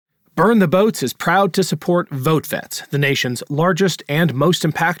Burn the Boats is proud to support VoteVets, the nation's largest and most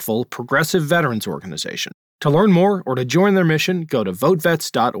impactful progressive veterans organization. To learn more or to join their mission, go to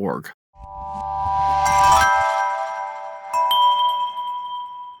votevets.org.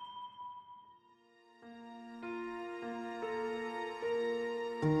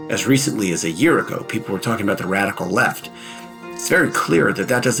 As recently as a year ago, people were talking about the radical left. It's very clear that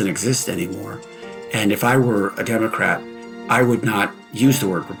that doesn't exist anymore. And if I were a Democrat, I would not use the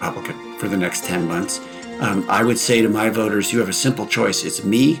word Republican for the next 10 months. I would say to my voters, you have a simple choice. It's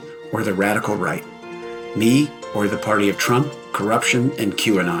me or the radical right. Me or the party of Trump, corruption, and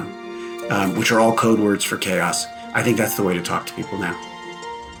QAnon, which are all code words for chaos. I think that's the way to talk to people now.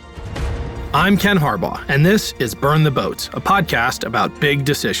 I'm Ken Harbaugh, and this is Burn the Boats, a podcast about big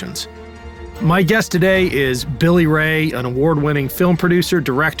decisions. My guest today is Billy Ray, an award-winning film producer,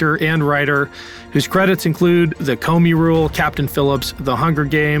 director, and writer whose credits include The Comey Rule, Captain Phillips, The Hunger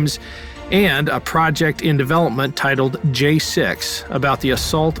Games, and a project in development titled J6 about the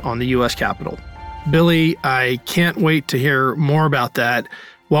assault on the U.S. Capitol. Billy, I can't wait to hear more about that.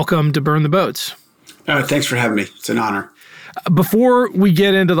 Welcome to Burn the Boats. Thanks for having me. It's an honor. Before we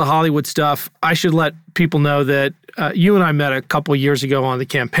get into the Hollywood stuff, I should let people know that you and I met a couple of years ago on the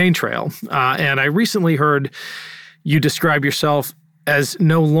campaign trail, and I recently heard you describe yourself as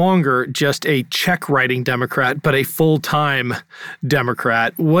no longer just a check-writing Democrat, but a full-time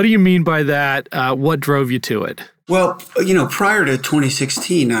Democrat. What do you mean by that? What drove you to it? Well, prior to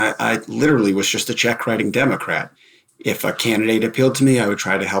 2016, I literally was just a check-writing Democrat. If a candidate appealed to me, I would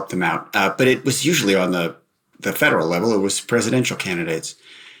try to help them out. But it was usually on the federal level. It was presidential candidates.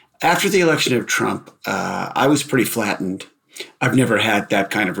 After the election of Trump, I was pretty flattened. I've never had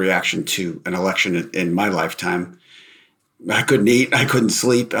that kind of reaction to an election in my lifetime. I couldn't eat. I couldn't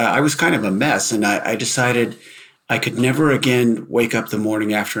sleep. I was kind of a mess. And I decided I could never again wake up the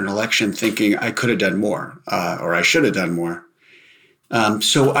morning after an election thinking I could have done more or I should have done more.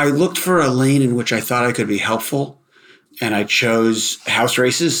 So I looked for a lane in which I thought I could be helpful. And I chose House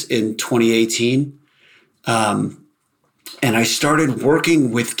races in 2018. And I started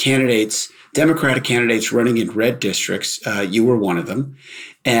working with candidates, Democratic candidates running in red districts. You were one of them.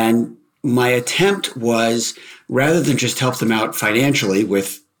 And my attempt was, rather than just help them out financially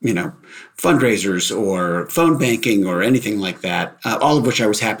with, fundraisers or phone banking or anything like that, all of which I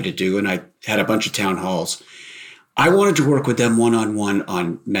was happy to do. And I had a bunch of town halls. I wanted to work with them one-on-one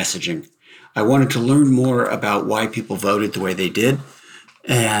on messaging. I wanted to learn more about why people voted the way they did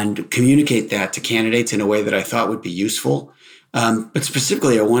and communicate that to candidates in a way that I thought would be useful. But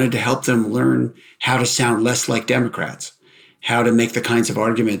specifically, I wanted to help them learn how to sound less like Democrats, how to make the kinds of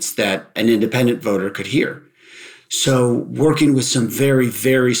arguments that an independent voter could hear. So working with some very,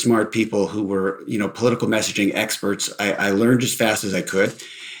 very smart people who were, political messaging experts, I learned as fast as I could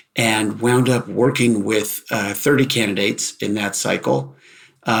and wound up working with 30 candidates in that cycle.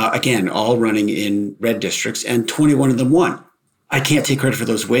 Again, all running in red districts, and 21 of them won. I can't take credit for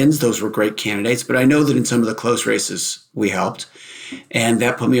those wins. Those were great candidates, but I know that in some of the close races we helped, and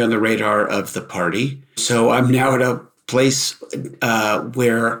that put me on the radar of the party. So I'm now at a place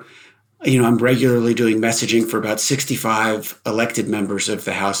where, I'm regularly doing messaging for about 65 elected members of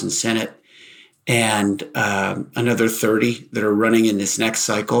the House and Senate, and another 30 that are running in this next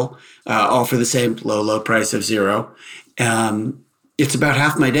cycle, all for the same low price of zero. It's about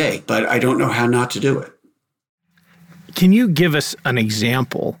half my day, but I don't know how not to do it. Can you give us an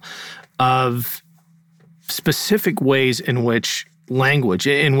example of specific ways in which language,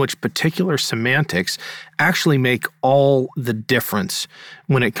 in which particular semantics actually make all the difference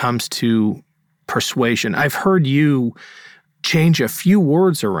when it comes to persuasion? I've heard you change a few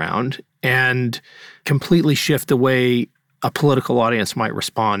words around and completely shift the way a political audience might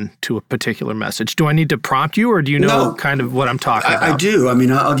respond to a particular message. Do I need to prompt you, or do you know kind of what I'm talking about? I do.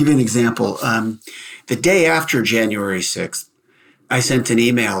 I'll give you an example. The day after January 6th, I sent an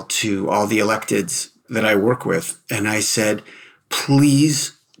email to all the electeds that I work with, and I said,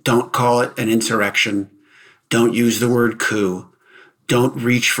 please don't call it an insurrection. Don't use the word coup. Don't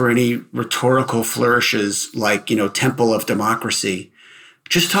reach for any rhetorical flourishes like, temple of democracy.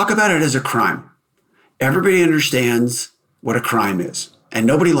 Just talk about it as a crime. Everybody understands what a crime is, and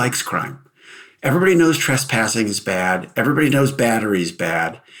nobody likes crime. Everybody knows trespassing is bad. Everybody knows battery is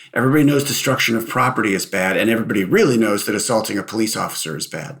bad. Everybody knows destruction of property is bad. And everybody really knows that assaulting a police officer is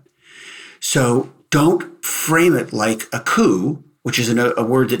bad. So don't frame it like a coup, which is a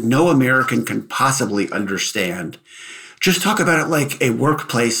word that no American can possibly understand. Just talk about it like a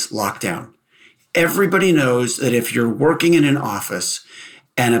workplace lockdown. Everybody knows that if you're working in an office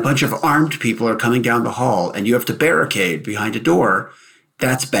and a bunch of armed people are coming down the hall and you have to barricade behind a door,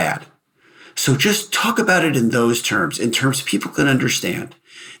 That's bad. So just talk about it in those terms, in terms people can understand.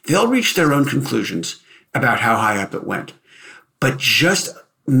 They'll reach their own conclusions about how high up it went. But just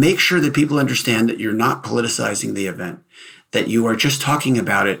make sure that people understand that you're not politicizing the event, that you are just talking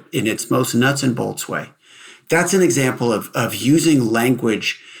about it in its most nuts and bolts way. That's an example of using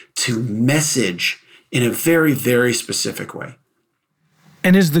language to message in a very, very specific way.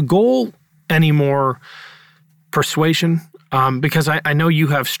 And is the goal anymore persuasion? Because I know you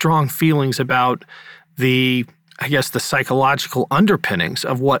have strong feelings about the psychological underpinnings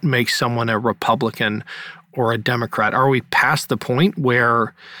of what makes someone a Republican or a Democrat. Are we past the point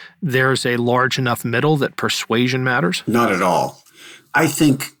where there's a large enough middle that persuasion matters? Not at all. I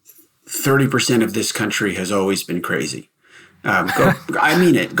think 30% of this country has always been crazy. I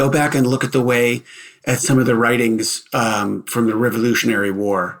mean it. Go back and look at some of the writings from the Revolutionary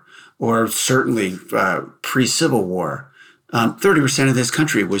War, or certainly pre-Civil War. 30% of this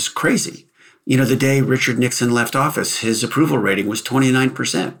country was crazy. The day Richard Nixon left office, his approval rating was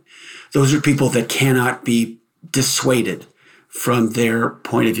 29%. Those are people that cannot be dissuaded from their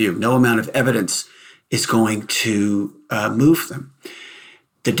point of view. No amount of evidence is going to move them.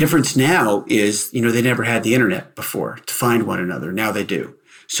 The difference now is, they never had the internet before to find one another. Now they do.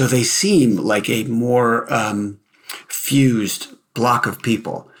 So they seem like a more fused block of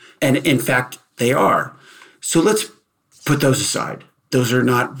people. And in fact, they are. So let's put those aside. Those are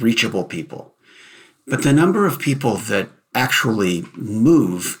not reachable people. But the number of people that actually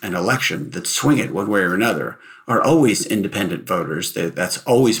move an election, that swing it one way or another, are always independent voters. That's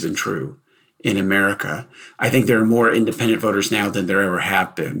always been true in America. I think there are more independent voters now than there ever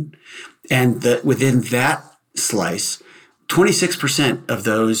have been. And within that slice, 26% of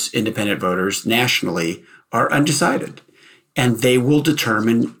those independent voters nationally are undecided. And they will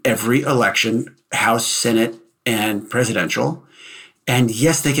determine every election, House, Senate, and presidential. And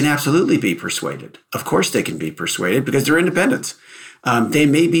yes, they can absolutely be persuaded. Of course they can be persuaded because they're independents. They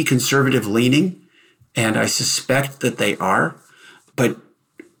may be conservative leaning, and I suspect that they are. But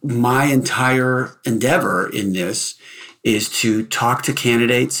my entire endeavor in this is to talk to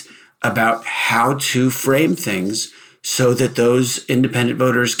candidates about how to frame things so that those independent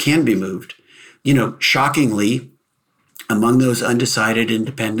voters can be moved. Shockingly, among those undecided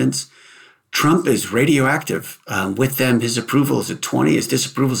independents, Trump is radioactive. With them, his approval is at 20, his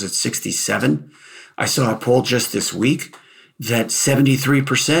disapproval is at 67. I saw a poll just this week that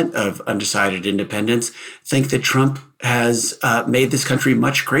 73% of undecided independents think that Trump has made this country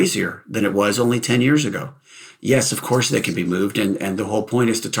much crazier than it was only 10 years ago. Yes, of course they can be moved, and the whole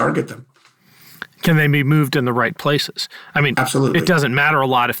point is to target them. Can they be moved in the right places? I mean, absolutely. It doesn't matter a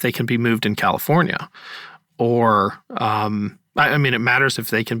lot if they can be moved in California, or it matters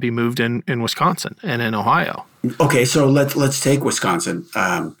if they can be moved in Wisconsin and in Ohio. Okay, so let's take Wisconsin.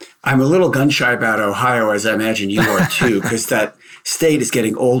 I'm a little gun shy about Ohio, as I imagine you are too, because that state is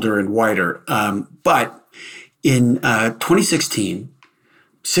getting older and whiter. But in 2016,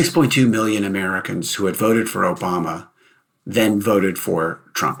 6.2 million Americans who had voted for Obama then voted for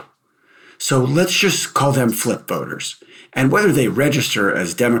Trump. So let's just call them flip voters. And whether they register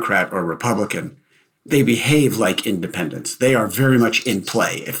as Democrat or Republican, they behave like independents. They are very much in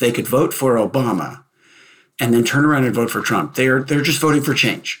play. If they could vote for Obama and then turn around and vote for Trump, they're just voting for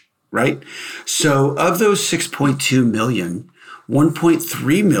change, right? So of those 6.2 million,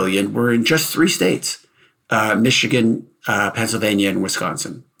 1.3 million were in just 3 states, Michigan, Pennsylvania, and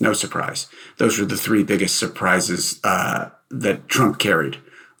Wisconsin. No surprise. Those were the 3 biggest surprises that Trump carried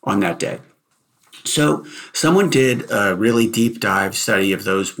on that day. So someone did a really deep dive study of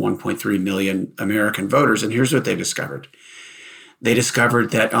those 1.3 million American voters, and here's what they discovered. They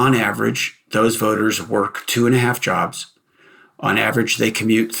discovered that on average, those voters work 2.5 jobs. On average, they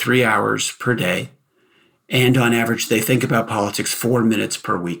commute 3 hours per day. And on average, they think about politics 4 minutes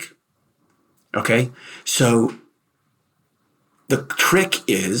per week. Okay? So the trick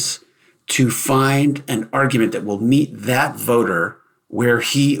is to find an argument that will meet that voter where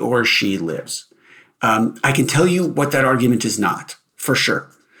he or she lives. I can tell you what that argument is not, for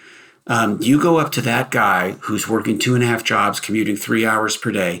sure. You go up to that guy who's working 2.5 jobs, commuting 3 hours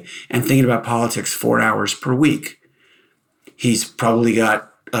per day, and thinking about politics 4 hours per week. He's probably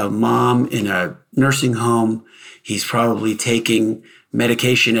got a mom in a nursing home. He's probably taking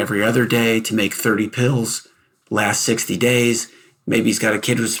medication every other day to make 30 pills last 60 days. Maybe he's got a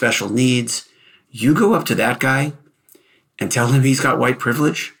kid with special needs. You go up to that guy and tell him he's got white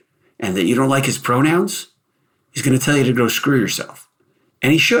privilege and that you don't like his pronouns, he's going to tell you to go screw yourself.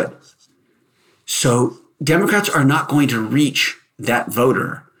 And he should. So Democrats are not going to reach that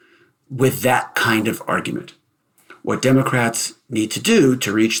voter with that kind of argument. What Democrats need to do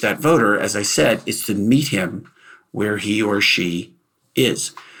to reach that voter, as I said, is to meet him where he or she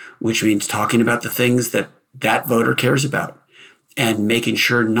is, which means talking about the things that that voter cares about and making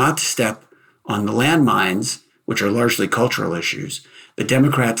sure not to step on the landmines, which are largely cultural issues, the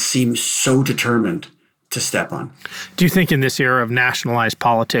Democrats seem so determined to step on. Do you think in this era of nationalized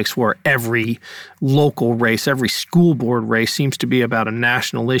politics where every local race, every school board race seems to be about a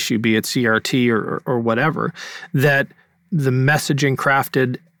national issue, be it CRT or whatever, that the messaging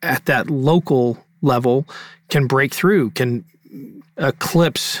crafted at that local level can break through, can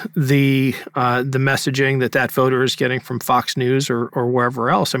eclipse the messaging that voter is getting from Fox News or wherever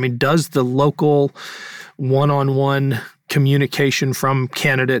else? I mean, does the local one-on-one communication from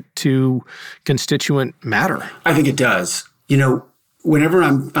candidate to constituent matter? I think it does. Whenever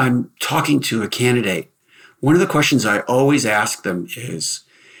I'm talking to a candidate, one of the questions I always ask them is,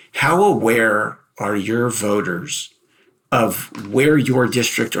 how aware are your voters of where your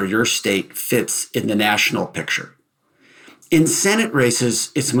district or your state fits in the national picture? In Senate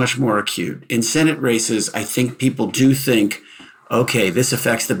races, it's much more acute. In Senate races, I think people do think, okay, this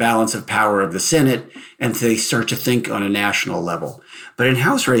affects the balance of power of the Senate, and they start to think on a national level. But in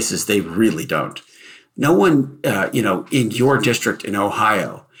House races, they really don't. No one, in your district in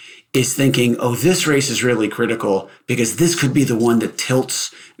Ohio is thinking, oh, this race is really critical because this could be the one that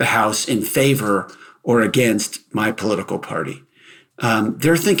tilts the House in favor or against my political party.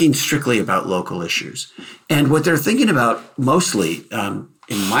 They're thinking strictly about local issues. And what they're thinking about mostly,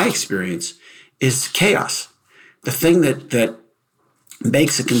 in my experience, is chaos. The thing that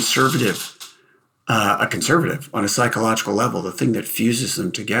makes a conservative on a psychological level, the thing that fuses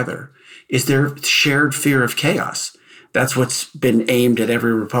them together is their shared fear of chaos. That's what's been aimed at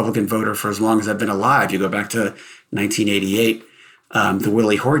every Republican voter for as long as I've been alive. You go back to 1988, the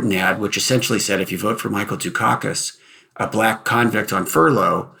Willie Horton ad, which essentially said, if you vote for Michael Dukakis, a black convict on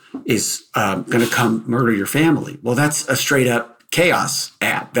furlough is going to come murder your family. Well, that's a straight up chaos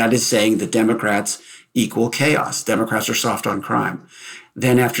ad. That is saying the Democrats equal chaos. Democrats are soft on crime.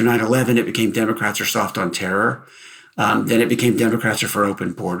 Then after 9/11, it became Democrats are soft on terror. Then it became Democrats are for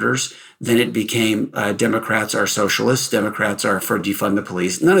open borders. Then it became Democrats are socialists. Democrats are for defund the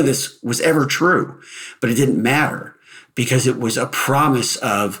police. None of this was ever true, but it didn't matter because it was a promise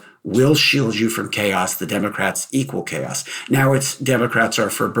of we'll shield you from chaos. The Democrats equal chaos. Now it's Democrats are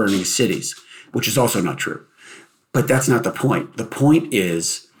for burning cities, which is also not true. But that's not the point. The point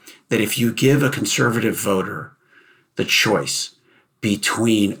is that if you give a conservative voter the choice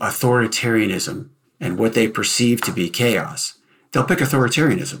between authoritarianism and what they perceive to be chaos, they'll pick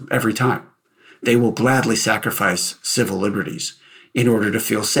authoritarianism every time. They will gladly sacrifice civil liberties in order to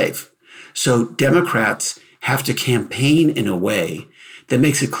feel safe. So Democrats have to campaign in a way that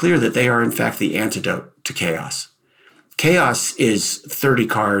makes it clear that they are, in fact, the antidote to chaos. Chaos is 30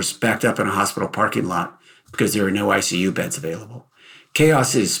 cars backed up in a hospital parking lot because there are no ICU beds available.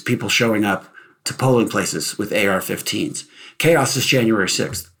 Chaos is people showing up to polling places with AR-15s. Chaos is January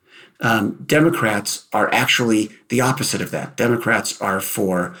 6th. Democrats are actually the opposite of that. Democrats are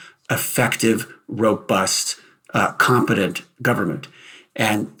for effective, robust, competent government.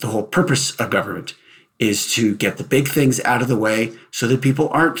 And the whole purpose of government is to get the big things out of the way so that people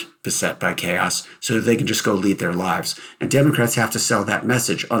aren't beset by chaos, so that they can just go lead their lives. And Democrats have to sell that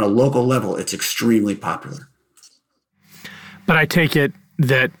message. On a local level, it's extremely popular. But I take it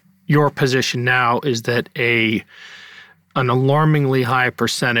that your position now is that an alarmingly high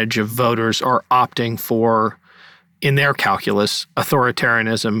percentage of voters are opting for, in their calculus,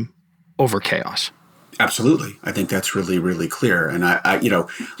 authoritarianism over chaos. Absolutely. I think that's really, really clear. And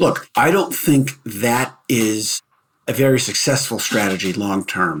look, I don't think that is a very successful strategy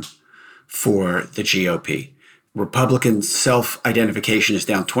long-term for the GOP. Republican self-identification is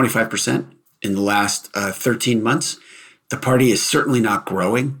down 25% in the last 13 months. The party is certainly not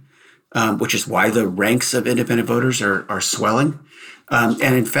growing, which is why the ranks of independent voters are swelling. And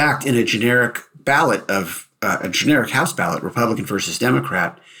in fact, in a generic ballot a generic House ballot, Republican versus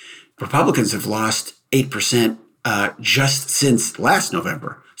Democrat, Republicans have lost 8% just since last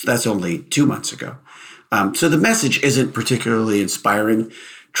November. So that's only 2 months ago. So the message isn't particularly inspiring.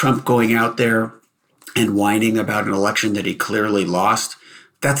 Trump going out there and whining about an election that he clearly lost,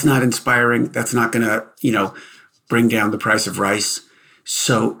 that's not inspiring. That's not going to, bring down the price of rice.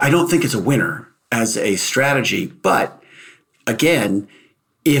 So I don't think it's a winner as a strategy. But again,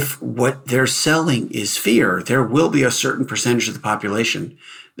 if what they're selling is fear, there will be a certain percentage of the population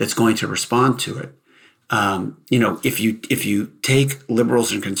that's going to respond to it. If you take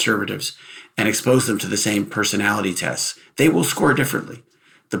liberals and conservatives and expose them to the same personality tests, they will score differently.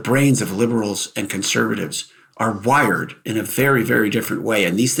 The brains of liberals and conservatives are wired in a very, very different way.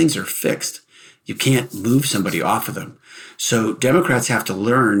 And these things are fixed. You can't move somebody off of them. So Democrats have to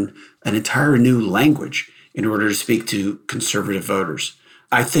learn an entire new language in order to speak to conservative voters.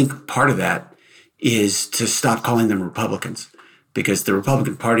 I think part of that is to stop calling them Republicans, because the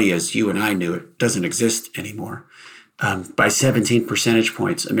Republican Party, as you and I knew it, doesn't exist anymore. By 17 percentage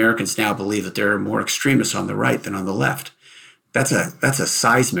points, Americans now believe that there are more extremists on the right than on the left. That's a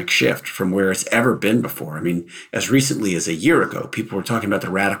seismic shift from where it's ever been before. I mean, as recently as a year ago, people were talking about the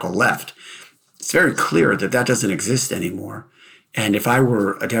radical left. It's very clear that that doesn't exist anymore. And if I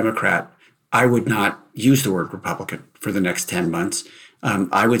were a Democrat, I would not use the word Republican for the next 10 months.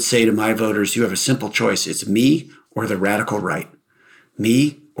 I would say to my voters, you have a simple choice. It's me or the radical right.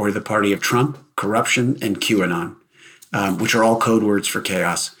 Me or the party of Trump, corruption, and QAnon, which are all code words for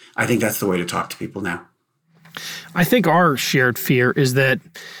chaos. I think that's the way to talk to people now. I think our shared fear is that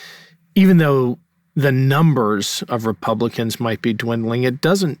even though the numbers of Republicans might be dwindling, it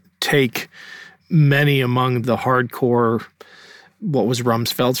doesn't take many among the hardcore, what was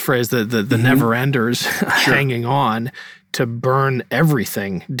Rumsfeld's phrase, the never-enders hanging on to burn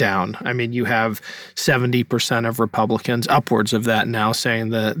everything down. I mean, you have 70% of Republicans, upwards of that now, saying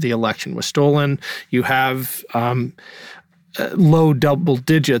the election was stolen. You have low double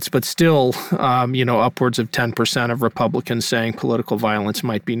digits, but still, upwards of 10% of Republicans saying political violence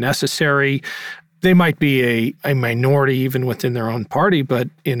might be necessary. They might be a minority even within their own party, but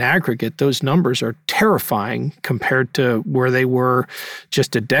in aggregate, those numbers are terrifying compared to where they were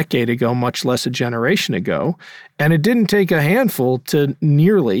just a decade ago, much less a generation ago. And it didn't take a handful to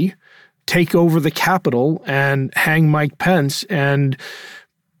nearly take over the Capitol and hang Mike Pence and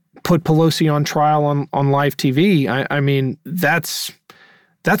put Pelosi on trial on live TV. I mean, that's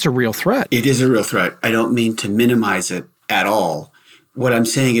a real threat. It is a real threat. I don't mean to minimize it at all. What I'm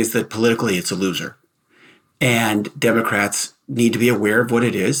saying is that politically it's a loser. And Democrats need to be aware of what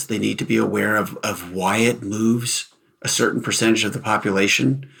it is. They need to be aware of why it moves a certain percentage of the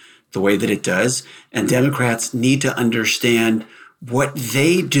population the way that it does. And Democrats need to understand what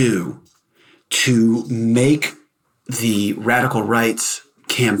they do to make the radical right's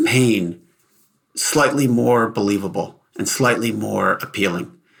campaign slightly more believable and slightly more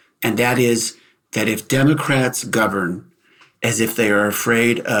appealing. And that is that if Democrats govern as if they are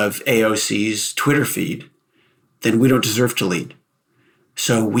afraid of AOC's Twitter feed, then we don't deserve to lead.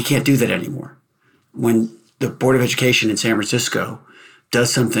 So we can't do that anymore. When the Board of Education in San Francisco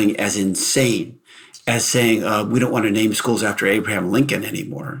does something as insane as saying, we don't want to name schools after Abraham Lincoln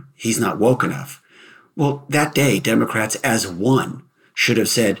anymore, he's not woke enough. Well, that day, Democrats as one should have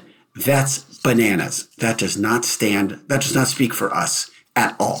said, that's bananas. That does not speak for us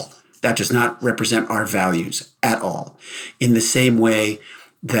at all. That does not represent our values at all. In the same way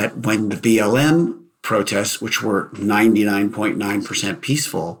that when the BLM protests, which were 99.9%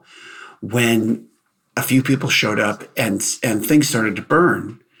 peaceful, when a few people showed up and things started to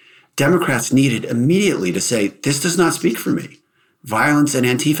burn, Democrats needed immediately to say, this does not speak for me. Violence and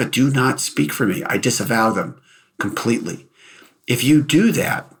Antifa do not speak for me. I disavow them completely. If you do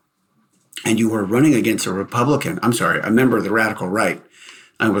that and you are running against a member of the radical right,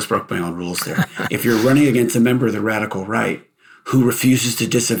 I almost broke my own rules there. If you're running against a member of the radical right who refuses to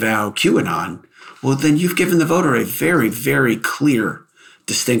disavow QAnon, well, then you've given the voter a very, very clear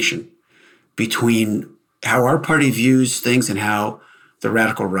distinction between how our party views things and how the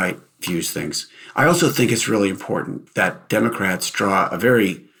radical right views things. I also think it's really important that Democrats draw a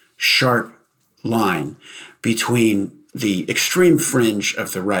very sharp line between the extreme fringe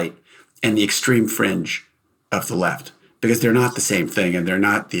of the right and the extreme fringe of the left, because they're not the same thing and they're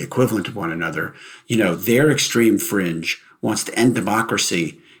not the equivalent of one another. You know, their extreme fringe wants to end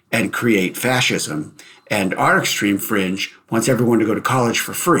democracy and create fascism, and our extreme fringe wants everyone to go to college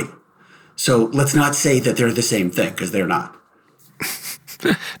for free. So let's not say that they're the same thing, because they're not.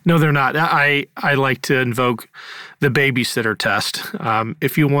 No, they're not. I like to invoke the babysitter test.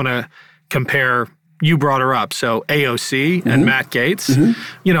 If you want to compare, you brought her up, so AOC and Matt Gaetz.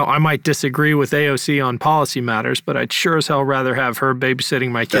 I might disagree with AOC on policy matters, but I'd sure as hell rather have her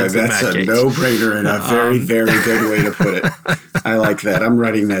babysitting my kids than Matt Gaetz. That's a no-brainer and a very, very good way to put it. I like that. I'm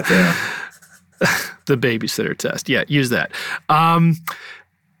writing that down. The babysitter test. Yeah, use that.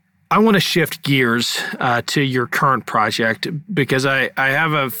 I want to shift gears to your current project, because I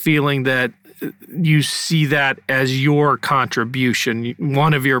have a feeling that you see that as your contribution,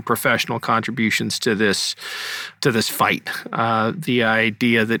 one of your professional contributions to this fight. The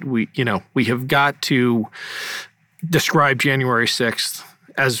idea that we have got to describe January 6th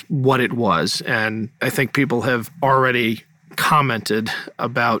as what it was. And I think people have already commented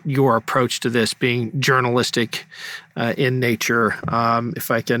about your approach to this being journalistic in nature.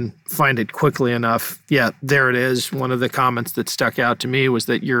 If I can find it quickly enough. Yeah, there it is. One of the comments that stuck out to me was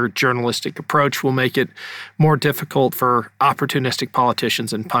that your journalistic approach will make it more difficult for opportunistic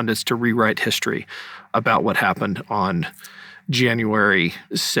politicians and pundits to rewrite history about what happened on January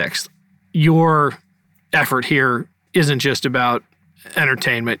 6th. Your effort here isn't just about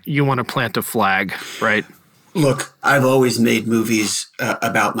entertainment. You want to plant a flag, right? Look, I've always made movies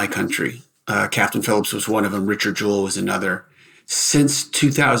about my country. Captain Phillips was one of them. Richard Jewell was another. Since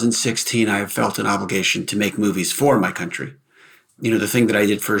 2016, I have felt an obligation to make movies for my country. You know, the thing that I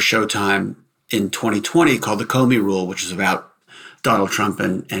did for Showtime in 2020 called the Comey Rule, which is about Donald Trump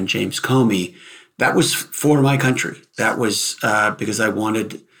and James Comey, that was for my country. That was because I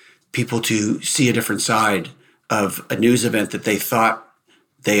wanted people to see a different side of a news event that they thought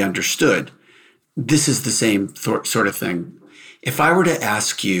they understood. This is the same sort of thing. If I were to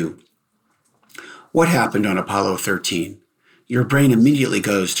ask you what happened on Apollo 13, your brain immediately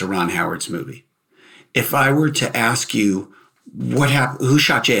goes to Ron Howard's movie. If I were to ask you what happened, who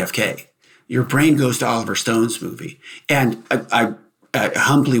shot JFK, your brain goes to Oliver Stone's movie. And I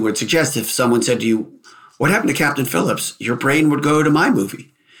humbly would suggest if someone said to you, what happened to Captain Phillips, your brain would go to my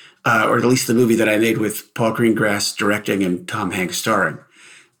movie, or at least the movie that I made with Paul Greengrass directing and Tom Hanks starring,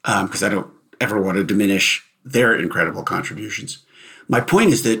 because I don't ever want to diminish their incredible contributions. My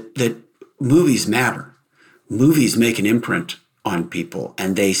point is that movies matter. Movies make an imprint on people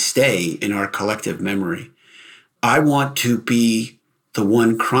and they stay in our collective memory. I want to be the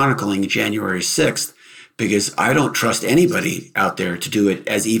one chronicling January 6th because I don't trust anybody out there to do it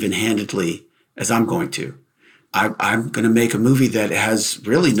as even-handedly as I'm going to. I'm going to make a movie that has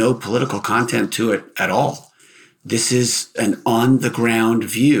really no political content to it at all. This is an on-the-ground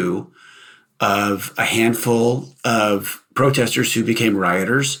view of a handful of protesters who became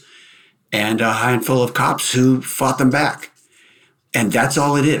rioters and a handful of cops who fought them back. And that's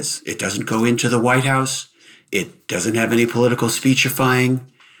all it is. It doesn't go into the White House. It doesn't have any political speechifying.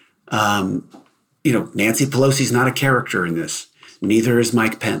 Nancy Pelosi's not a character in this. Neither is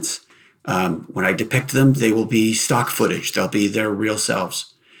Mike Pence. When I depict them, they will be stock footage. They'll be their real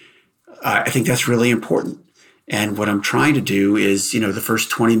selves. I think that's really important. And what I'm trying to do is, the first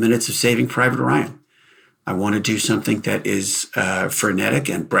 20 minutes of Saving Private Ryan. I want to do something that is frenetic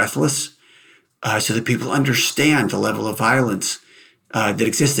and breathless so that people understand the level of violence that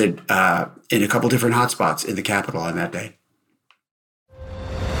existed in a couple different hotspots in the Capitol on that day.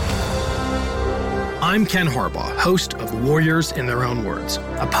 I'm Ken Harbaugh, host of Warriors in Their Own Words,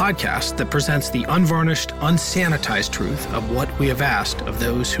 a podcast that presents the unvarnished, unsanitized truth of what we have asked of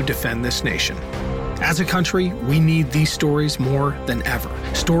those who defend this nation. As a country, we need these stories more than ever.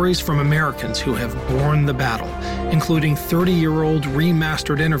 Stories from Americans who have borne the battle, including 30-year-old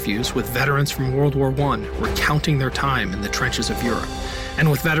remastered interviews with veterans from World War I recounting their time in the trenches of Europe,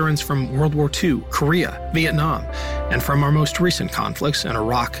 and with veterans from World War II, Korea, Vietnam, and from our most recent conflicts in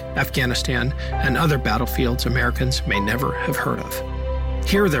Iraq, Afghanistan, and other battlefields Americans may never have heard of.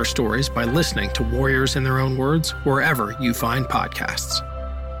 Hear their stories by listening to Warriors in Their Own Words wherever you find podcasts.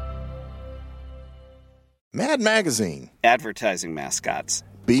 Mad Magazine. Advertising mascots.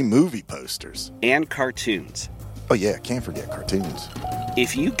 B-movie posters. And cartoons. Oh yeah, can't forget cartoons.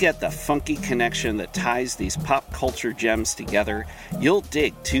 If you get the funky connection that ties these pop culture gems together, you'll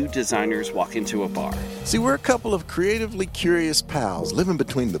dig Two Designers Walk Into a Bar. See, we're a couple of creatively curious pals living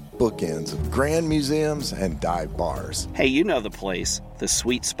between the bookends of grand museums and dive bars. Hey, you know the place, the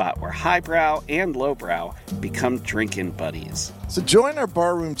sweet spot where highbrow and lowbrow become drinking buddies. So join our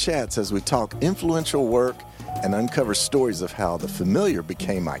barroom chats as we talk influential work and uncover stories of how the familiar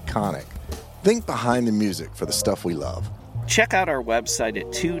became iconic. Think behind the music for the stuff we love. Check out our website at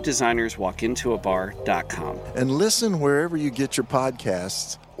twodesignerswalkintoabar.com. And listen wherever you get your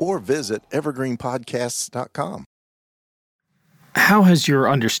podcasts or visit evergreenpodcasts.com. How has your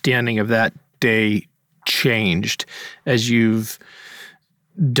understanding of that day changed as you've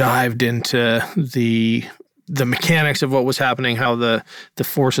dived into the mechanics of what was happening, how the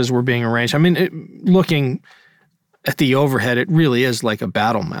forces were being arranged? I mean, looking at the overhead, it really is like a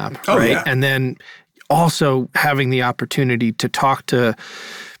battle map, right? Yeah. And then also having the opportunity to talk to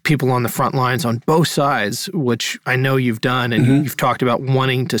people on the front lines on both sides, which I know you've done, and you've talked about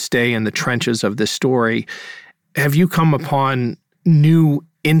wanting to stay in the trenches of this story. Have you come upon new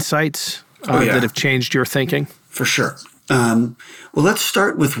insights that have changed your thinking? For sure. Well, let's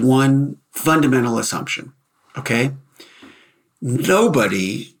start with one fundamental assumption, okay?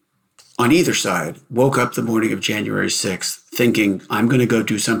 Nobody on either side woke up the morning of January 6th thinking, I'm going to go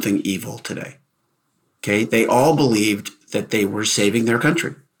do something evil today. Okay, they all believed that they were saving their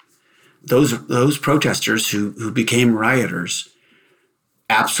country. Those protesters who became rioters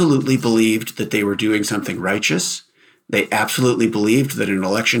absolutely believed that they were doing something righteous. They absolutely believed that an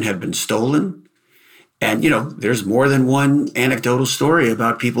election had been stolen. And, there's more than one anecdotal story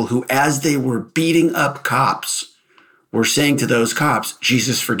about people who, as they were beating up cops, were saying to those cops,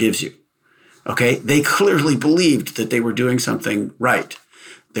 Jesus forgives you. Okay? They clearly believed that they were doing something right.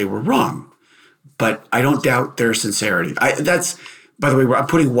 They were wrong. But I don't doubt their sincerity. By the way, I'm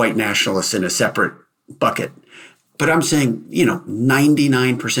putting white nationalists in a separate bucket. But I'm saying,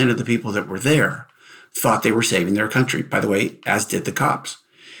 99% of the people that were there thought they were saving their country, by the way, as did the cops.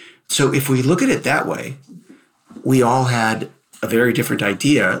 So if we look at it that way, we all had a very different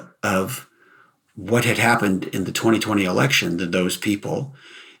idea of what had happened in the 2020 election than those people.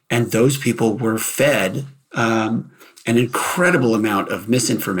 And those people were fed an incredible amount of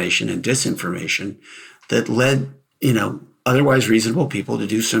misinformation and disinformation that led, otherwise reasonable people to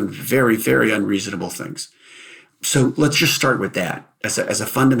do some very, very unreasonable things. So let's just start with that as a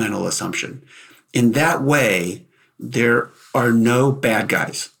fundamental assumption. In that way, there are no bad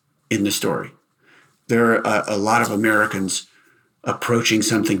guys in the story. There are a lot of Americans approaching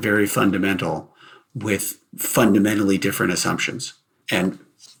something very fundamental with fundamentally different assumptions. And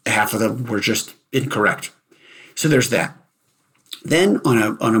half of them were just incorrect. So there's that. Then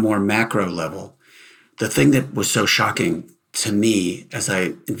on a more macro level, the thing that was so shocking to me as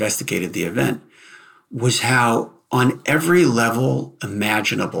I investigated the event was how on every level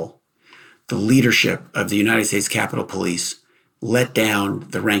imaginable, the leadership of the United States Capitol Police let down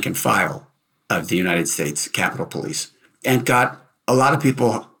the rank and file of the United States Capitol Police and got a lot of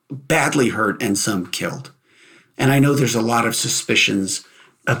people badly hurt and some killed. And I know there's a lot of suspicions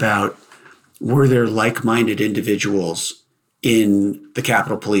about were there like-minded individuals in the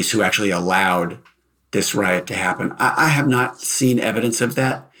Capitol Police who actually allowed this riot to happen. I have not seen evidence of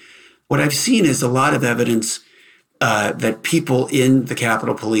that. What I've seen is a lot of evidence that people in the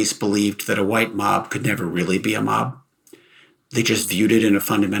Capitol Police believed that a white mob could never really be a mob. They just viewed it in a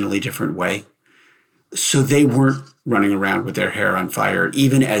fundamentally different way. So they weren't running around with their hair on fire,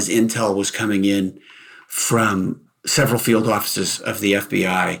 even as intel was coming in from several field offices of the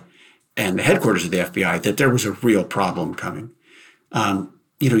FBI and the headquarters of the FBI, that there was a real problem coming.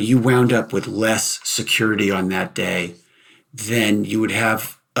 You wound up with less security on that day than you would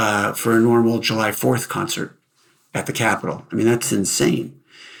have for a normal July 4th concert at the Capitol. I mean, that's insane.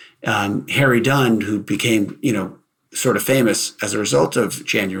 Harry Dunn, who became, sort of famous as a result of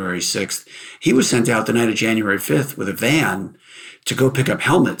January 6th, he was sent out the night of January 5th with a van to go pick up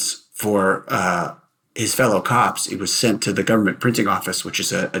helmets for his fellow cops. He was sent to the government printing office, which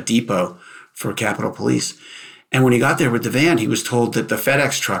is a depot for Capitol Police. And when he got there with the van, he was told that the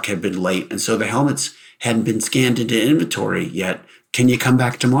FedEx truck had been late, and so the helmets hadn't been scanned into inventory yet. Can you come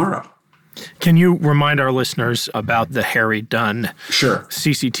back tomorrow? Can you remind our listeners about the Harry Dunn Sure.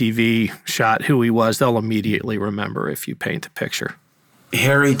 CCTV shot, who he was? They'll immediately remember if you paint the picture.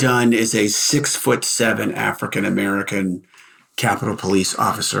 Harry Dunn is a 6'7" African-American Capitol Police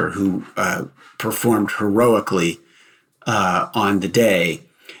officer who performed heroically on the day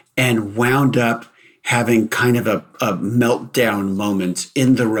and wound up having kind of a meltdown moment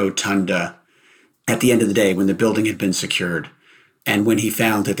in the rotunda at the end of the day when the building had been secured. And when he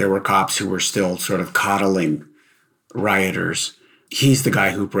found that there were cops who were still sort of coddling rioters, he's the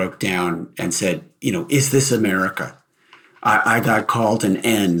guy who broke down and said, is this America? I got called an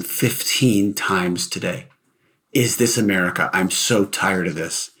N 15 times today. Is this America? I'm so tired of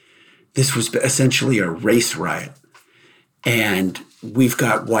this. This was essentially a race riot. And we've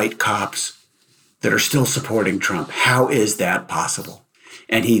got white cops that are still supporting Trump. How is that possible?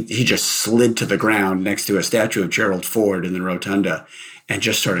 And he just slid to the ground next to a statue of Gerald Ford in the rotunda and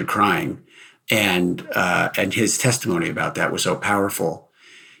just started crying. And his testimony about that was so powerful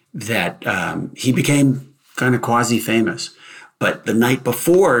that he became kind of quasi-famous. But the night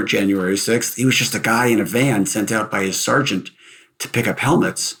before January 6th, he was just a guy in a van sent out by his sergeant to pick up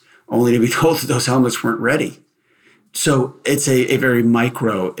helmets, only to be told that those helmets weren't ready. So it's a very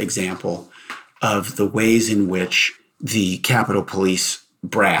micro example of the ways in which the Capitol Police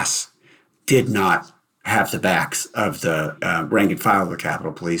brass did not have the backs of the rank and file of the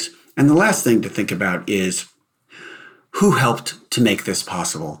Capitol Police. And the last thing to think about is who helped to make this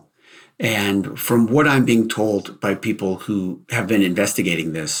possible. And from what I'm being told by people who have been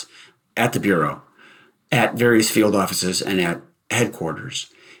investigating this at the Bureau, at various field offices and at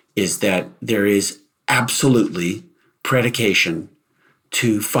headquarters, is that there is absolutely predication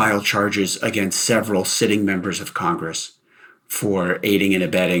to file charges against several sitting members of Congress for aiding and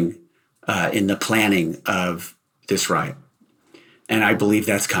abetting in the planning of this riot. And I believe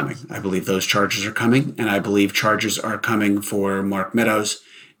that's coming. I believe those charges are coming. And I believe charges are coming for Mark Meadows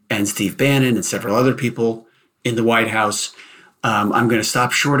and Steve Bannon and several other people in the White House. I'm going to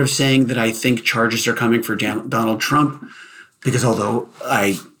stop short of saying that I think charges are coming for Donald Trump, because although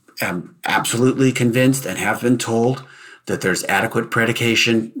I am absolutely convinced and have been told that there's adequate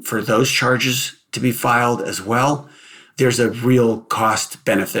predication for those charges to be filed as well, there's a real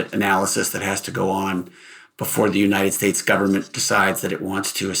cost-benefit analysis that has to go on before the United States government decides that it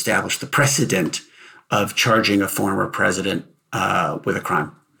wants to establish the precedent of charging a former president with a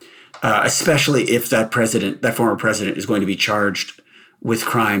crime, especially if that former president is going to be charged with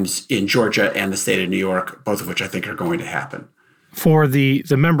crimes in Georgia and the state of New York, both of which I think are going to happen. For the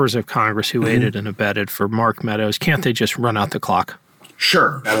members of Congress who aided and abetted for Mark Meadows, can't they just run out the clock?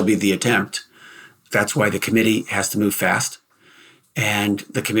 Sure, that'll be the attempt. That's why the committee has to move fast, and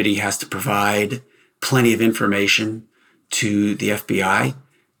the committee has to provide plenty of information to the FBI,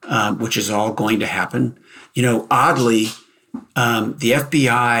 which is all going to happen. Oddly, the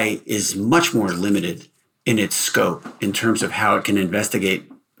FBI is much more limited in its scope in terms of how it can investigate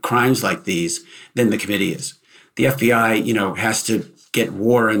crimes like these than the committee is. The FBI, has to get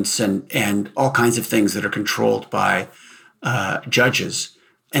warrants and all kinds of things that are controlled by judges,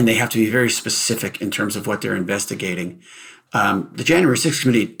 and they have to be very specific in terms of what they're investigating. The January 6th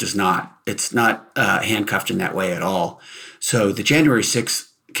committee does not. It's not handcuffed in that way at all. So the January 6th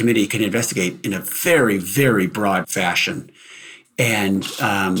committee can investigate in a very, very broad fashion, and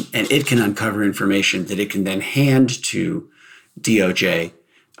it can uncover information that it can then hand to DOJ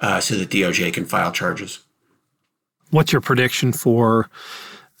so that DOJ can file charges. What's your prediction for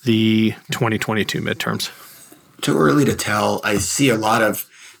the 2022 midterms? Too early to tell. I see a lot of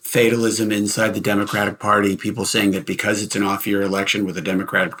fatalism inside the Democratic Party, people saying that because it's an off-year election with a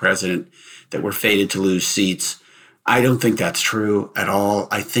Democratic president, that we're fated to lose seats. I don't think that's true at all.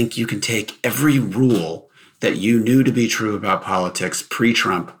 I think you can take every rule that you knew to be true about politics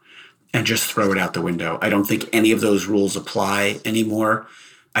pre-Trump and just throw it out the window. I don't think any of those rules apply anymore.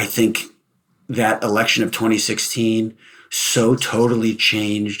 I think that election of 2016 so totally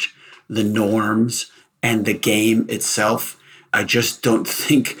changed the norms and the game itself. I just don't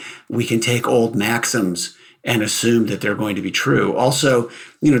think we can take old maxims and assume that they're going to be true. Also,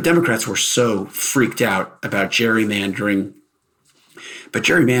 Democrats were so freaked out about gerrymandering, but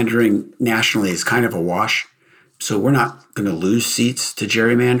gerrymandering nationally is kind of a wash. So we're not going to lose seats to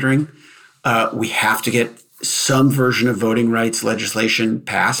gerrymandering. We have to get some version of voting rights legislation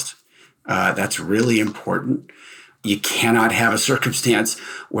passed. That's really important. You cannot have a circumstance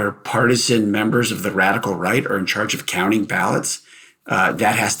where partisan members of the radical right are in charge of counting ballots.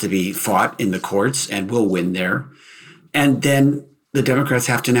 That has to be fought in the courts, and we'll win there. And then the Democrats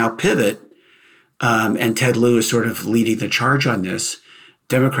have to now pivot, and Ted Lieu is sort of leading the charge on this.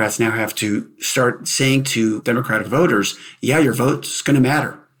 Democrats now have to start saying to Democratic voters, yeah, your vote's going to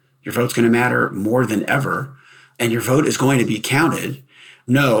matter. Your vote's going to matter more than ever, and your vote is going to be counted.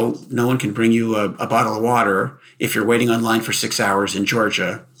 No one can bring you a bottle of water if you're waiting online for 6 hours in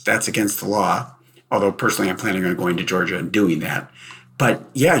Georgia. That's against the law. Although personally, I'm planning on going to Georgia and doing that. But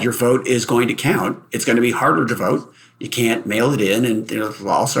yeah, your vote is going to count. It's going to be harder to vote. You can't mail it in, and there's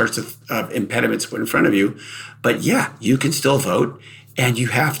all sorts of impediments put in front of you. But yeah, you can still vote, and you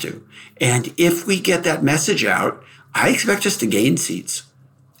have to. And if we get that message out, I expect us to gain seats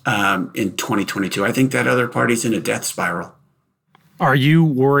in 2022. I think that other party's in a death spiral. Are you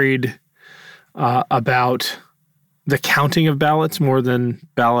worried about the counting of ballots more than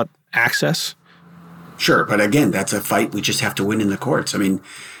ballot access? Sure, but again, that's a fight we just have to win in the courts. I mean,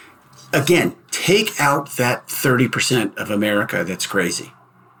 again, take out that 30% of America that's crazy.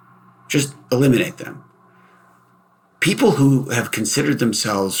 Just eliminate them. People who have considered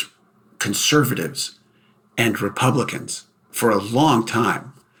themselves conservatives and Republicans for a long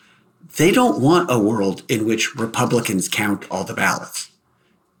time, they don't want a world in which Republicans count all the ballots.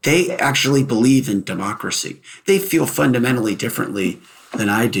 They actually believe in democracy. They feel fundamentally differently than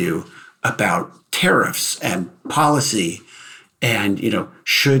I do about tariffs and policy. And,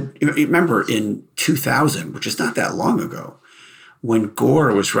 remember in 2000, which is not that long ago, when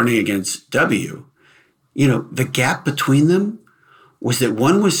Gore was running against W, the gap between them was that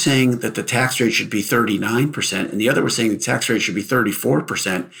one was saying that the tax rate should be 39% and the other was saying the tax rate should be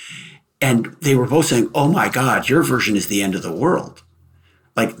 34%. And they were both saying, oh my God, your version is the end of the world.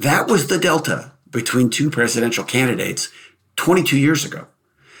 Like that was the delta between two presidential candidates 22 years ago.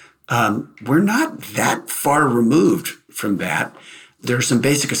 We're not that far removed from that. There are some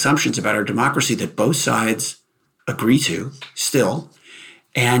basic assumptions about our democracy that both sides agree to still.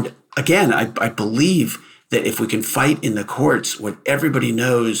 And again, I believe that if we can fight in the courts what everybody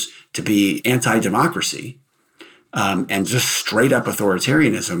knows to be anti-democracy and just straight up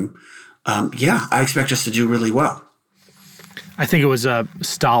authoritarianism, I expect us to do really well. I think it was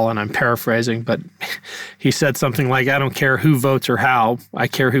Stalin, I'm paraphrasing, but he said something like, I don't care who votes or how, I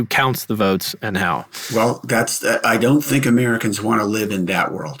care who counts the votes and how. Well, I don't think Americans want to live in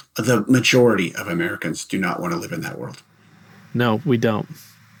that world. The majority of Americans do not want to live in that world. No, we don't.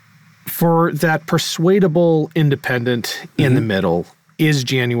 For that persuadable independent in the middle, is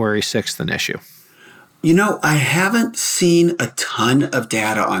January 6th an issue? You know, I haven't seen a ton of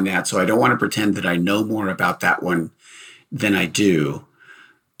data on that, so I don't want to pretend that I know more about that one than I do.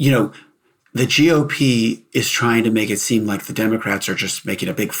 You know, the GOP is trying to make it seem like the Democrats are just making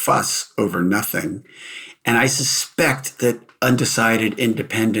a big fuss over nothing. And I suspect that undecided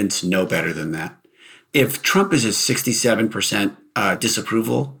independents know better than that. If Trump is at 67%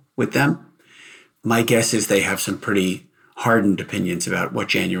 disapproval with them, my guess is they have some pretty hardened opinions about what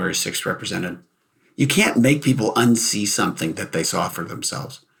January 6th represented. You can't make people unsee something that they saw for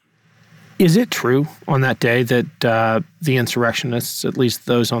themselves. Is it true on that day that the insurrectionists, at least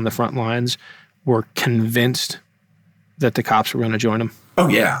those on the front lines, were convinced that the cops were going to join them? Oh,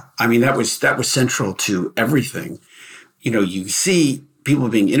 yeah. I mean, that was central to everything. You know, you see people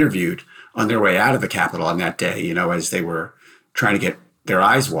being interviewed on their way out of the Capitol on that day, you know, as they were trying to get their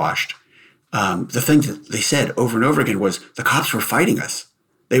eyes washed. The thing that they said over and over again was the cops were fighting us.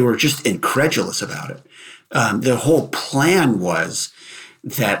 They were just incredulous about it. The whole plan was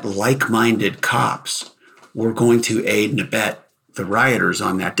that like-minded cops were going to aid and abet the rioters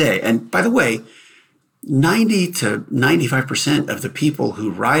on that day. And by the way, 90 to 95% of the people who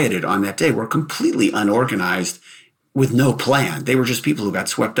rioted on that day were completely unorganized with no plan. They were just people who got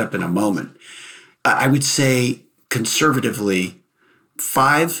swept up in a moment. I would say conservatively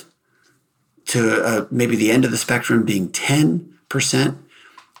 5 to maybe the end of the spectrum being 10%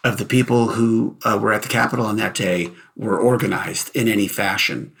 of the people who were at the Capitol on that day were organized in any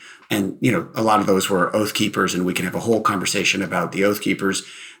fashion. And, you know, a lot of those were Oath Keepers, and we can have a whole conversation about the Oath Keepers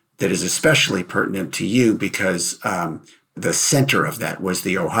that is especially pertinent to you because the center of that was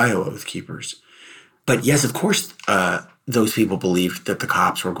the Ohio Oath Keepers. But yes, of course, those people believed that the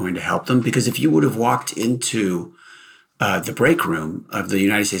cops were going to help them, because if you would have walked into the break room of the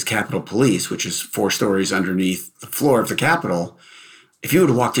United States Capitol Police, which is 4 stories underneath the floor of the Capitol, if you would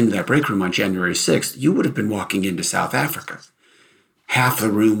have walked into that break room on January 6th, you would have been walking into South Africa. Half the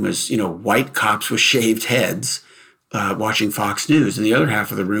room was, you know, white cops with shaved heads watching Fox News, and the other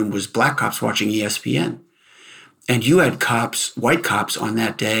half of the room was black cops watching ESPN. And you had cops, white cops on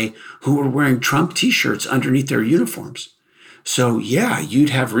that day who were wearing Trump T-shirts underneath their uniforms. So, yeah,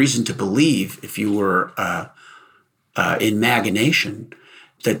 you'd have reason to believe, if you were in MAGA Nation,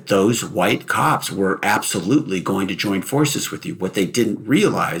 that those white cops were absolutely going to join forces with you. What they didn't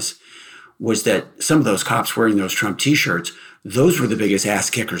realize was that some of those cops wearing those Trump T-shirts, those were the biggest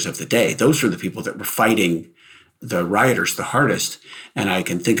ass kickers of the day. Those were the people that were fighting the rioters the hardest. And I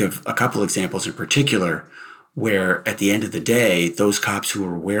can think of a couple examples in particular where at the end of the day, those cops who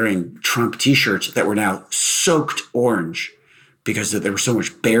were wearing Trump T-shirts that were now soaked orange because there was so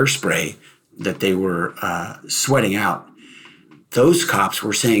much bear spray that they were sweating out, those cops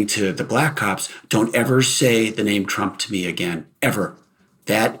were saying to the black cops, don't ever say the name Trump to me again, ever.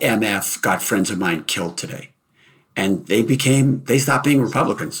 That MF got friends of mine killed today. And they stopped being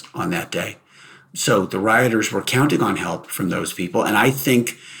Republicans on that day. So the rioters were counting on help from those people. And I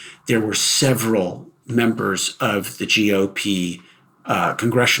think there were several members of the GOP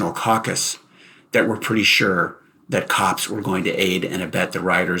congressional caucus that were pretty sure that cops were going to aid and abet the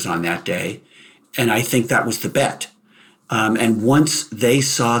rioters on that day. And I think that was the bet. And once they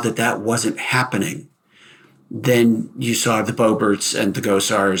saw that that wasn't happening, then you saw the Boeberts and the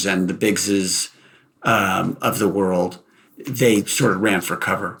Gosars and the Biggses of the world. They sort of ran for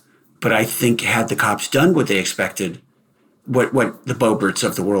cover. But I think had the cops done what they expected, what the Boeberts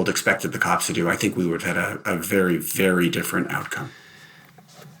of the world expected the cops to do, I think we would have had a very, very different outcome.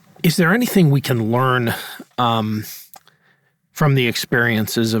 Is there anything we can learn from the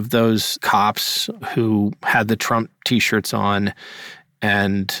experiences of those cops who had the Trump T-shirts on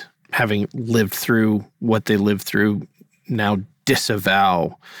and, having lived through what they lived through, now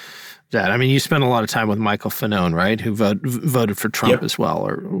disavow that? I mean, you spent a lot of time with Michael Fanone, right, who voted for Trump as well,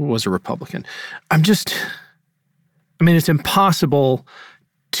 or was a Republican. It's impossible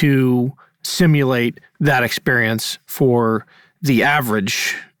to simulate that experience for the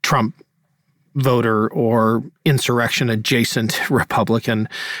average Trump voter or insurrection-adjacent Republican,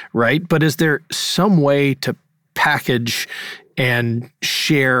 right? But is there some way to package and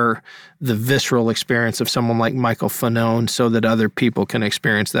share the visceral experience of someone like Michael Fanone so that other people can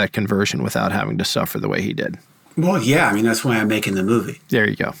experience that conversion without having to suffer the way he did. Well, yeah, I mean, that's why I'm making the movie. There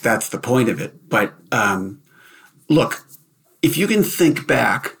you go. That's the point of it. But look, if you can think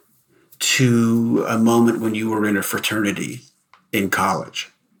back to a moment when you were in a fraternity in college,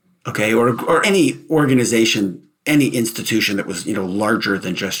 okay, or any organization, any institution that was, larger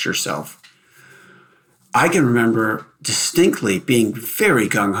than just yourself, I can remember distinctly being very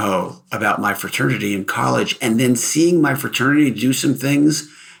gung-ho about my fraternity in college and then seeing my fraternity do some things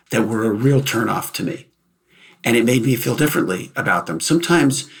that were a real turnoff to me. And it made me feel differently about them.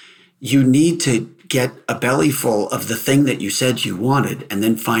 Sometimes you need to get a belly full of the thing that you said you wanted and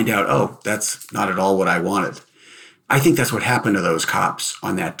then find out, oh, that's not at all what I wanted. I think that's what happened to those cops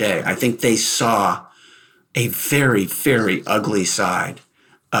on that day. I think they saw a very, very ugly side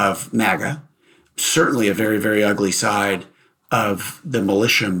of MAGA, certainly a very, very ugly side of the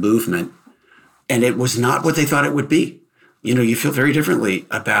militia movement. And it was not what they thought it would be. You feel very differently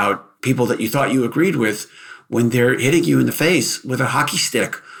about people that you thought you agreed with when they're hitting you in the face with a hockey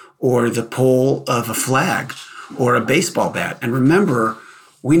stick or the pole of a flag or a baseball bat. And remember,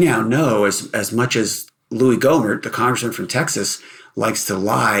 we now know, as much as Louis Gohmert, the congressman from Texas, likes to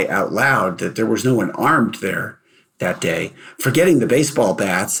lie out loud, that there was no one armed there that day. Forgetting the baseball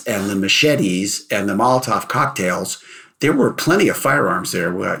bats and the machetes and the Molotov cocktails, there were plenty of firearms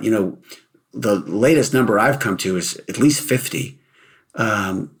there. The latest number I've come to is at least 50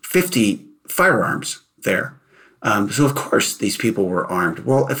 firearms there. So of course these people were armed.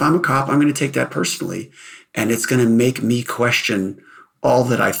 Well, if I'm a cop, I'm going to take that personally. And it's going to make me question all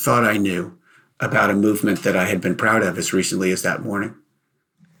that I thought I knew about a movement that I had been proud of as recently as that morning.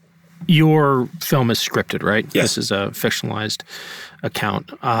 Your film is scripted, right? Yes. This is a fictionalized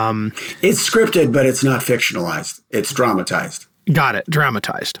account. It's scripted, but it's not fictionalized. It's dramatized. Got it.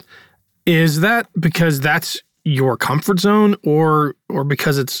 Dramatized. Is that because that's your comfort zone or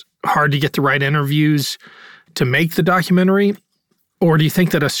because it's hard to get the right interviews to make the documentary? Or do you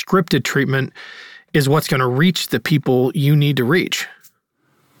think that a scripted treatment is what's going to reach the people you need to reach?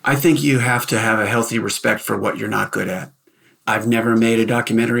 I think you have to have a healthy respect for what you're not good at. I've never made a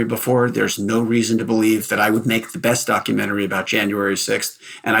documentary before. There's no reason to believe that I would make the best documentary about January 6th.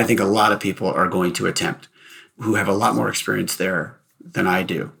 And I think a lot of people are going to attempt who have a lot more experience there than I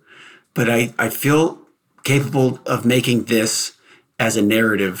do. But I feel capable of making this as a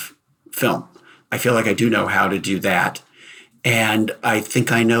narrative film. I feel like I do know how to do that. And I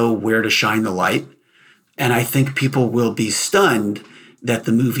think I know where to shine the light. And I think people will be stunned that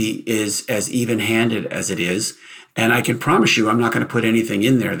the movie is as even-handed as it is. And I can promise you I'm not going to put anything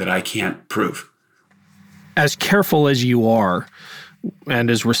in there that I can't prove. As careful as you are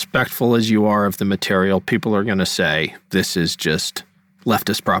and as respectful as you are of the material, people are going to say this is just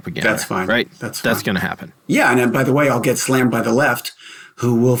leftist propaganda. That's fine. Right? That's fine. That's going to happen. Yeah, and by the way, I'll get slammed by the left,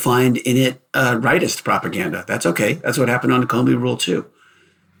 who will find in it rightist propaganda. That's okay. That's what happened on Comey Rule 2.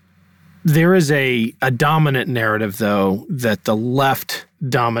 There is a dominant narrative, though, that the left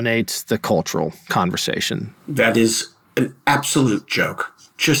dominates the cultural conversation. That is an absolute joke.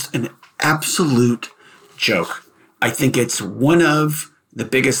 Just an absolute joke. I think it's one of the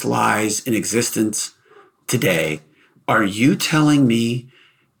biggest lies in existence today. Are you telling me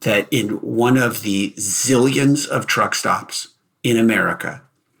that in one of the zillions of truck stops in America,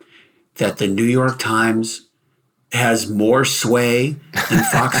 that the New York Times has more sway than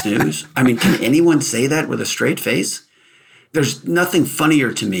Fox News? I mean, can anyone say that with a straight face? There's nothing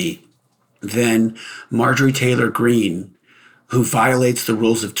funnier to me than Marjorie Taylor Greene, who violates the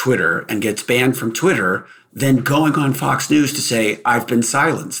rules of Twitter and gets banned from Twitter, then going on Fox News to say, I've been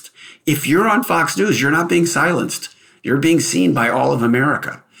silenced. If you're on Fox News, you're not being silenced. You're being seen by all of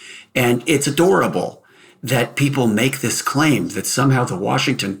America. And it's adorable that people make this claim that somehow the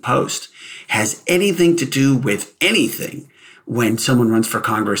Washington Post has anything to do with anything when someone runs for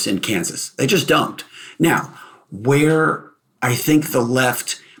Congress in Kansas. They just don't. Now, where I think the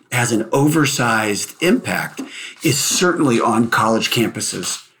left has an oversized impact is certainly on college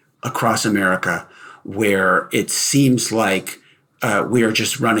campuses across America, where it seems like we are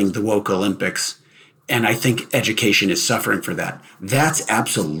just running the woke Olympics. And I think education is suffering for that. That's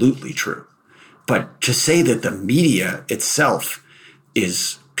absolutely true. But to say that the media itself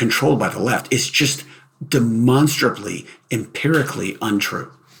is controlled by the left is just demonstrably, empirically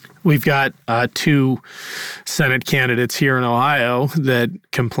untrue. We've got two Senate candidates here in Ohio that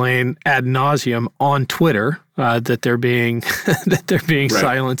complain ad nauseum on Twitter that they're being right.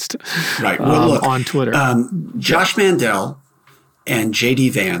 Silenced. Right. Well, look, on Twitter. Josh Mandel and J.D.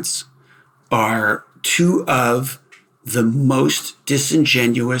 Vance are two of the most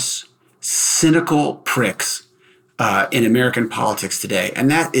disingenuous, cynical pricks in American politics today.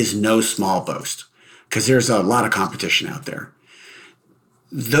 And that is no small boast, because there's a lot of competition out there.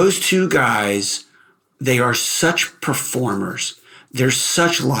 Those two guys, they are such performers. They're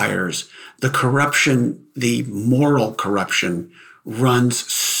such liars. The corruption, the moral corruption,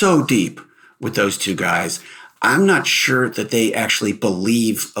 runs so deep with those two guys. I'm not sure that they actually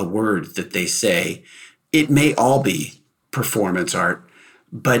believe a word that they say. It may all be performance art,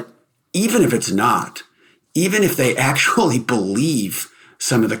 but even if it's not, even if they actually believe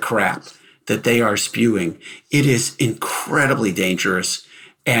some of the crap that they are spewing, it is incredibly dangerous.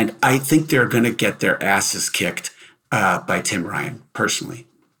 And I think they're going to get their asses kicked by Tim Ryan, personally.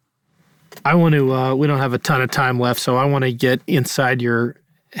 I want to, we don't have a ton of time left, so I want to get inside your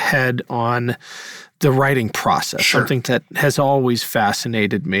head on the writing process, Sure. something that has always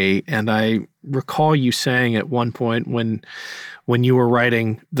fascinated me. And I recall you saying at one point when you were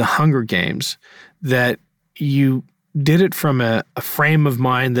writing The Hunger Games that you did it from a frame of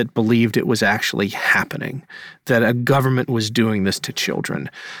mind that believed it was actually happening, that a government was doing this to children.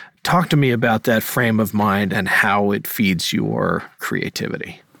 Talk to me about that frame of mind and how it feeds your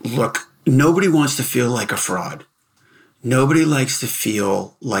creativity. Look, nobody wants to feel like a fraud. Nobody likes to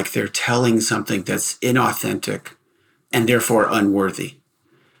feel like they're telling something that's inauthentic and therefore unworthy.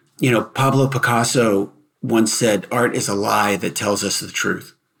 You know, Pablo Picasso once said, art is a lie that tells us the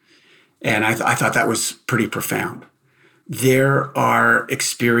truth. And I thought that was pretty profound. There are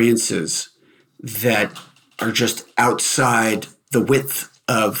experiences that are just outside the width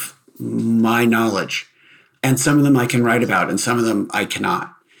of my knowledge. And some of them I can write about, and some of them I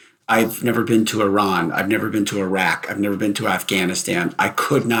cannot. I've never been to Iran. I've never been to Iraq. I've never been to Afghanistan. I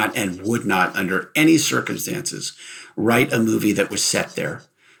could not and would not, under any circumstances, write a movie that was set there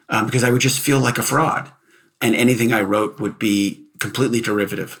because I would just feel like a fraud. And anything I wrote would be completely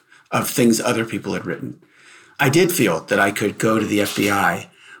derivative of things other people had written. I did feel that I could go to the FBI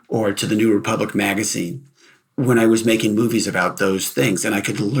or to the New Republic magazine when I was making movies about those things, and I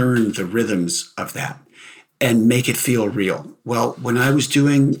could learn the rhythms of that and make it feel real. Well, when I was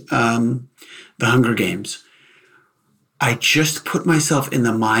doing The Hunger Games, I just put myself in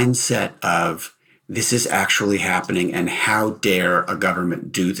the mindset of this is actually happening, and how dare a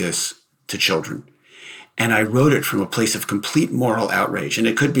government do this to children? And I wrote it from a place of complete moral outrage. And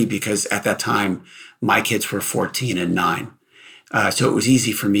it could be because at that time, my kids were 14 and 9. So it was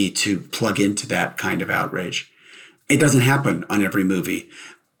easy for me to plug into that kind of outrage. It doesn't happen on every movie.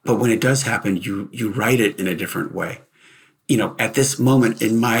 But when it does happen, you write it in a different way. You know, at this moment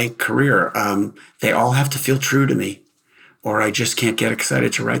in my career, they all have to feel true to me, or I just can't get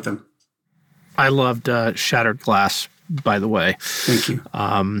excited to write them. I loved Shattered Glass, by the way. Thank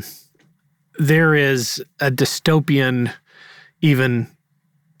you. There is a dystopian, even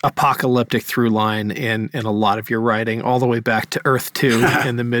apocalyptic through line in a lot of your writing, all the way back to Earth 2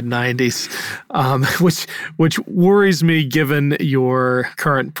 in the mid-90s, which worries me given your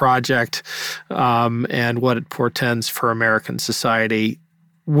current project and what it portends for American society.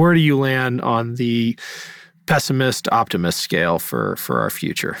 Where do you land on the pessimist-optimist scale for our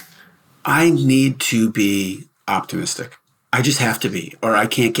future? I need to be optimistic. I just have to be, or I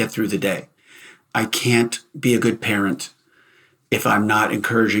can't get through the day. I can't be a good parent if I'm not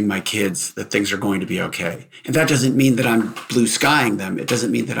encouraging my kids that things are going to be okay. And that doesn't mean that I'm blue skying them. It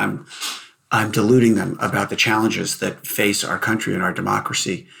doesn't mean that I'm deluding them about the challenges that face our country and our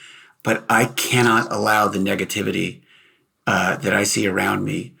democracy. But I cannot allow the negativity that I see around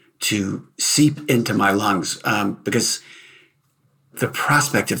me to seep into my lungs because the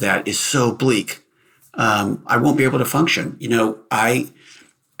prospect of that is so bleak. I won't be able to function. You know,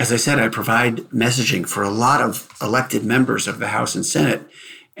 as I said, I provide messaging for a lot of elected members of the House and Senate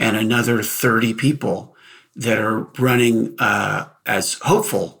and another 30 people that are running as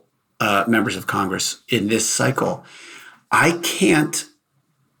hopeful members of Congress in this cycle. I can't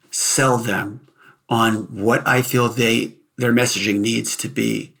sell them on what I feel their messaging needs to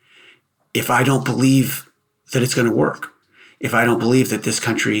be if I don't believe that it's going to work, if I don't believe that this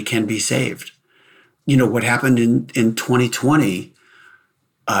country can be saved. You know, what happened in 2020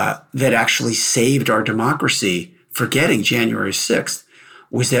 that actually saved our democracy, forgetting January 6th,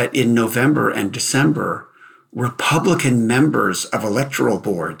 was that in November and December, Republican members of electoral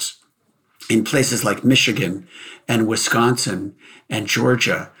boards in places like Michigan and Wisconsin and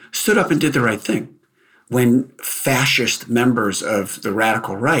Georgia stood up and did the right thing. When fascist members of the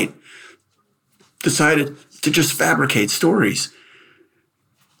radical right decided to just fabricate stories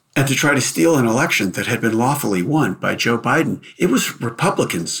and to try to steal an election that had been lawfully won by Joe Biden, it was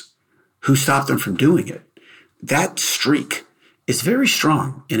Republicans who stopped them from doing it. that streak is very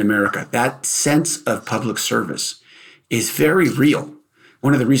strong in America. That sense of public service is very real.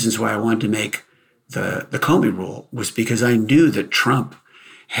 One of the reasons why I wanted to make the Comey rule was because I knew that Trump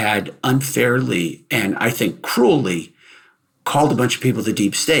had unfairly and I think cruelly called a bunch of people the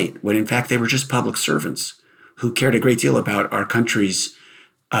deep state, when in fact they were just public servants who cared a great deal about our country's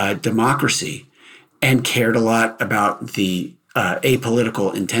democracy and cared a lot about the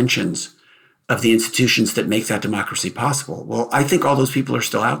apolitical intentions of the institutions that make that democracy possible. Well, I think all those people are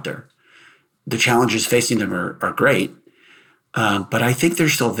still out there. The challenges facing them are great, but I think they're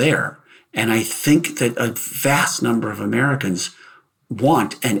still there. And I think that a vast number of Americans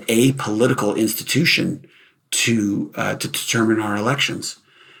want an apolitical institution to determine our elections.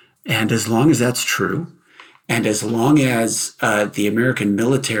 And as long as that's true, and as long as the American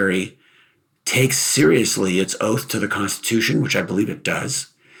military takes seriously its oath to the Constitution, which I believe it does,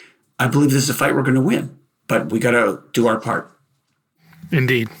 I believe this is a fight we're going to win. But we got to do our part.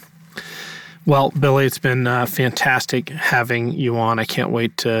 Indeed. Well, Billy, it's been fantastic having you on. I can't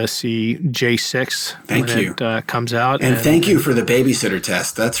wait to see J6 when it comes out. And thank you for the babysitter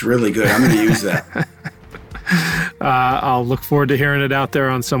test. That's really good. I'm going to use that. I'll look forward to hearing it out there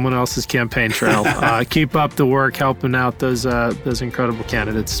on someone else's campaign trail. Keep up the work, helping out those incredible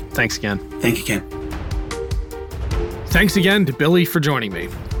candidates. Thanks again. Thank you, Ken. Thanks again to Billy for joining me.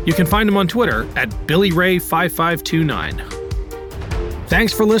 You can find him on Twitter at BillyRay5529.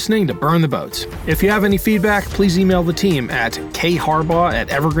 Thanks for listening to Burn the Boats. If you have any feedback, please email the team at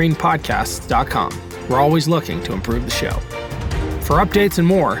kharbaugh@evergreenpodcasts.com. We're always looking to improve the show. For updates and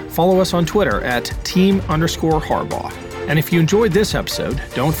more, follow us on Twitter at @team_Harbaugh. And if you enjoyed this episode,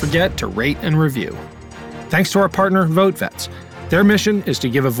 don't forget to rate and review. Thanks to our partner, VoteVets. Their mission is to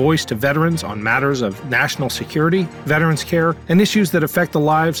give a voice to veterans on matters of national security, veterans care, and issues that affect the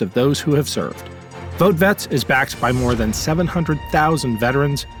lives of those who have served. VoteVets is backed by more than 700,000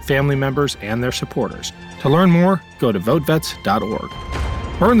 veterans, family members, and their supporters. To learn more, go to votevets.org.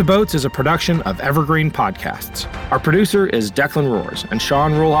 Burn the Boats is a production of Evergreen Podcasts. Our producer is Declan Roars, and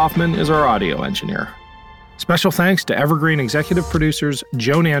Sean Rule-Hoffman is our audio engineer. Special thanks to Evergreen executive producers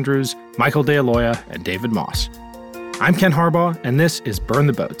Joan Andrews, Michael DeAloia, and David Moss. I'm Ken Harbaugh, and this is Burn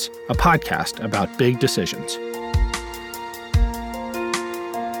the Boats, a podcast about big decisions.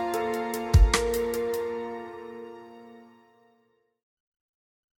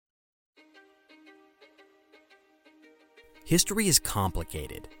 History is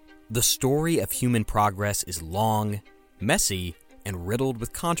complicated. The story of human progress is long, messy, and riddled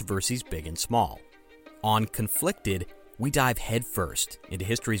with controversies big and small. On Conflicted, we dive headfirst into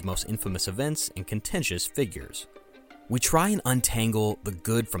history's most infamous events and contentious figures. We try and untangle the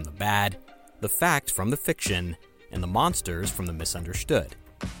good from the bad, the fact from the fiction, and the monsters from the misunderstood.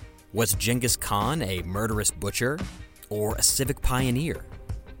 Was Genghis Khan a murderous butcher or a civic pioneer?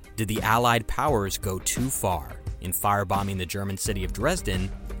 Did the Allied powers go too far in firebombing the German city of Dresden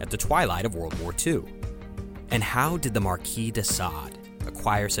at the twilight of World War II? And how did the Marquis de Sade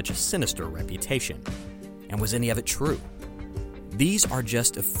acquire such a sinister reputation? And was any of it true? These are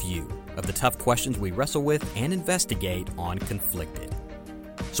just a few of the tough questions we wrestle with and investigate on Conflicted.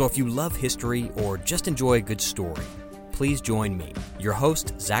 So if you love history or just enjoy a good story, please join me, your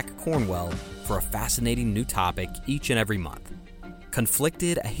host, Zach Cornwell, for a fascinating new topic each and every month.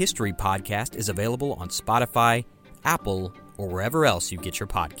 Conflicted, a history podcast, is available on Spotify, Apple, or wherever else you get your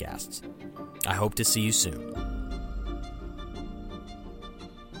podcasts. I hope to see you soon.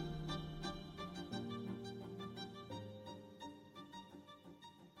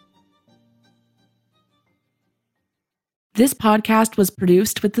 This podcast was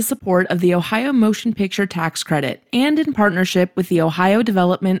produced with the support of the Ohio Motion Picture Tax Credit and in partnership with the Ohio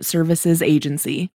Development Services Agency.